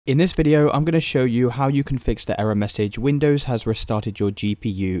In this video, I'm going to show you how you can fix the error message Windows has restarted your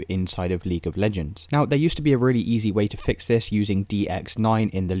GPU inside of League of Legends. Now, there used to be a really easy way to fix this using DX9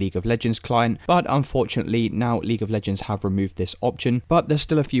 in the League of Legends client, but unfortunately now League of Legends have removed this option, but there's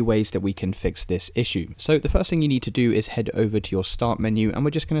still a few ways that we can fix this issue. So the first thing you need to do is head over to your start menu, and we're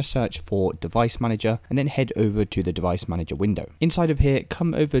just going to search for Device Manager and then head over to the Device Manager window. Inside of here,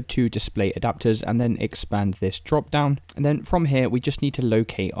 come over to Display Adapters and then expand this drop down. And then from here, we just need to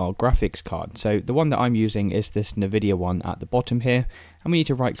locate our graphics card. So the one that I'm using is this NVIDIA one at the bottom here, and we need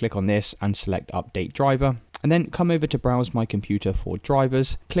to right click on this and select Update Driver, and then come over to Browse My Computer for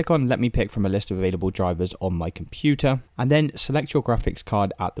drivers, click on Let me pick from a list of available drivers on my computer, and then select your graphics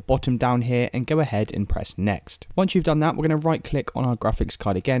card at the bottom down here and go ahead and press Next. Once you've done that, we're going to right click on our graphics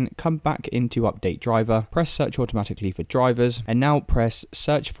card again, come back into Update Driver, press Search Automatically for drivers, and now press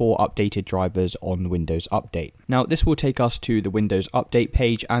Search for updated drivers on Windows Update. Now this will take us to the Windows Update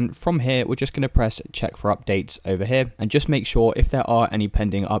page, and from here we're just going to press Check for Updates over here, and just make sure if there are any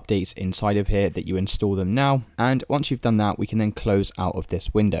pending updates inside of here that you install them now. And once you've done that, we can then close out of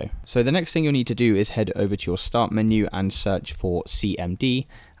this window. So the next thing you'll need to do is head over to your start menu and search for CMD,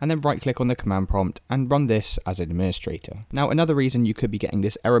 and then right click on the command prompt and run this as an administrator. Now another reason you could be getting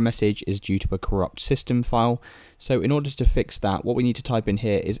this error message is due to a corrupt system file. So in order to fix that, what we need to type in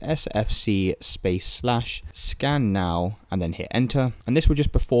here is sfc/scan now and then hit enter, and this will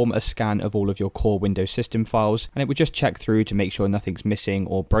just perform a scan of all of your core Windows system files, and it will just check through to make sure nothing's missing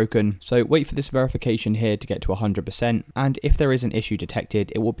or broken. So wait for this verification here to get to 100%, and if there is an issue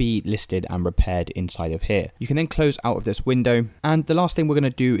detected, it will be listed and repaired inside of here. You can then close out of this window, and the last thing we're going to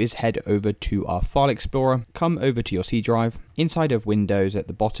do is head over to our file explorer, come over to your C drive, inside of Windows at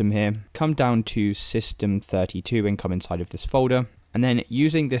the bottom here, come down to System32 and come inside of this folder. And then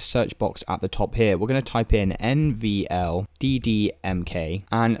using this search box at the top here, we're going to type in nvlddmk,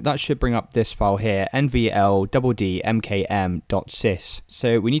 and that should bring up this file here, nvlddmkm.sys.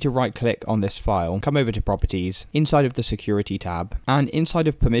 So we need to right click on this file, come over to properties, inside of the security tab, and inside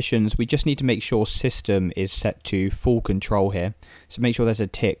of permissions, we just need to make sure system is set to full control here. So make sure there's a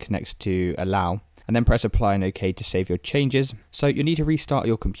tick next to allow, and then press apply and OK to save your changes. So you need to restart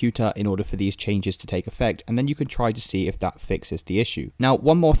your computer in order for these changes to take effect, and then you can try to see if that fixes the issue. Now,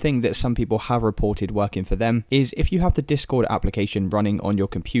 one more thing that some people have reported working for them is if you have the Discord application running on your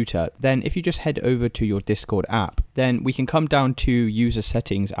computer, then if you just head over to your Discord app, then we can come down to user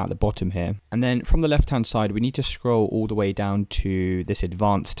settings at the bottom here, and then from the left hand side we need to scroll all the way down to this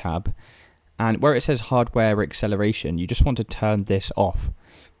advanced tab, and where it says hardware acceleration, you just want to turn this off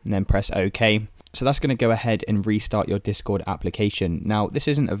and then press OK. So that's going to go ahead and restart your Discord application. Now, this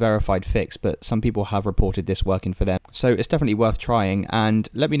isn't a verified fix, but some people have reported this working for them. So it's definitely worth trying, and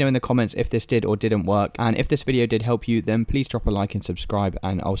let me know in the comments if this did or didn't work. And if this video did help you, then please drop a like and subscribe,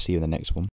 and I'll see you in the next one.